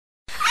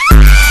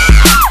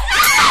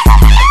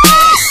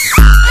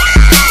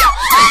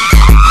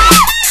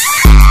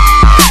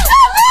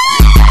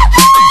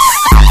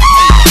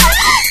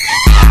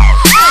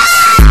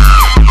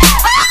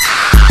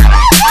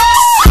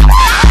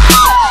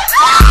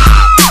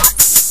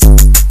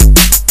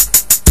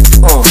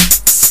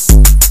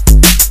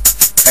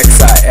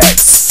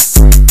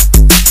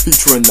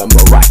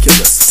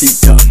he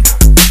done.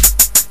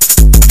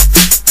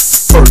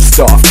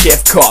 First off,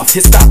 gift cough,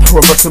 hit stop,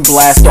 reverse and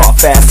blast off.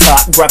 Fast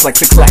hot, grab like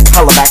the clack,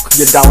 holla back,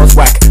 your dollar's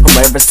whack. I'm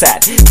wherever it's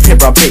at, here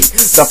I be,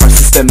 the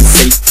freshest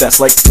MC that's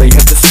lately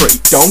hit the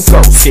street. Don't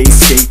go skate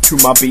to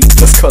my beat,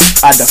 just cause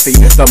I defeat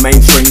the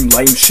mainstream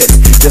lame shit.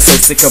 You're so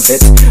sick of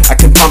it, I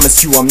can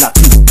promise you I'm not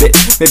too bit.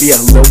 Maybe a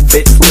little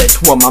bit lit,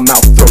 while my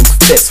mouth throws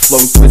fits,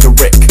 flows with a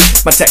rick.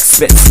 My text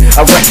spits,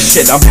 I wreck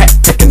shit, I'm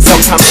hectic, and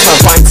sometimes my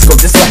rhymes go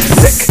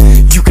dyslexic.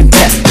 You can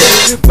test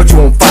it, but you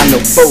won't find no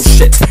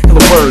bullshit. And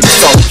the words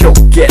all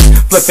you'll get,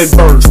 flipping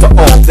birds to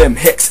all them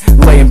hicks,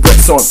 laying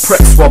bricks on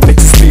pricks while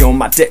bitches be on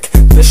my dick.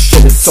 This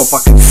shit is so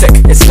fucking sick,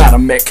 it's not a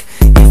mic,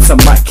 it's a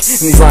mic,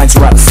 and these lines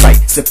are out of sight.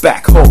 Sit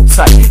back, hold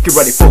tight, get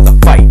ready for the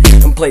fight,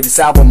 and play this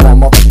album all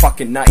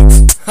motherfucking night.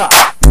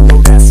 Ha, you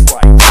know that's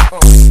right.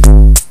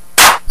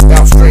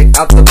 Now straight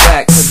out the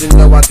back, cause you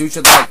know I do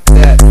shit like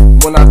that.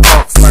 When I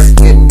talk, start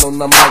getting on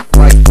the mic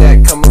like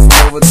that. Coming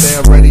from over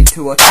there, ready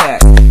to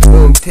attack.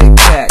 Boom, tic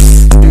tac,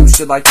 do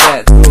shit like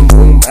that. Boom,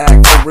 boom,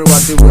 act, for real I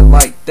do it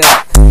like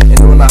that.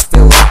 And when I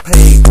feel I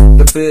paid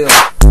the bill,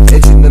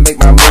 itching to make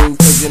my move,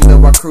 cause you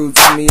know I cruise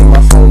with me and my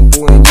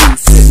homeboy and you.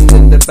 Sitting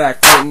in the back,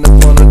 waiting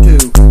up on a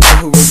two. So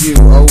who are you?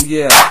 Oh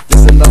yeah,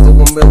 just another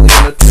 1 million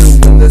or two.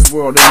 In this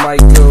world it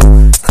might go,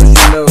 cause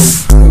you know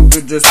who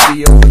could just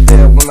be over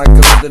there when I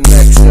go to the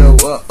next show.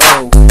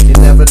 Uh-oh, you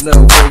never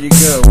know where you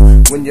go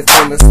when you're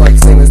famous like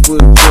same as Blue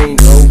Green.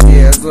 Oh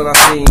yeah, that's what I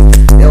seen.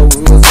 Yo,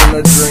 it was in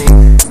a dream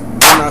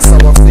when I saw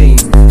a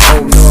fiend.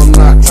 Oh no, I'm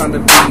not trying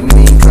to be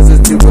mean, cause this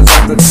dude was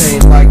off the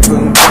chain like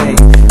boom bang.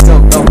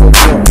 Jumped off a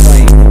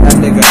warplane, that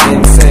nigga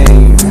insane.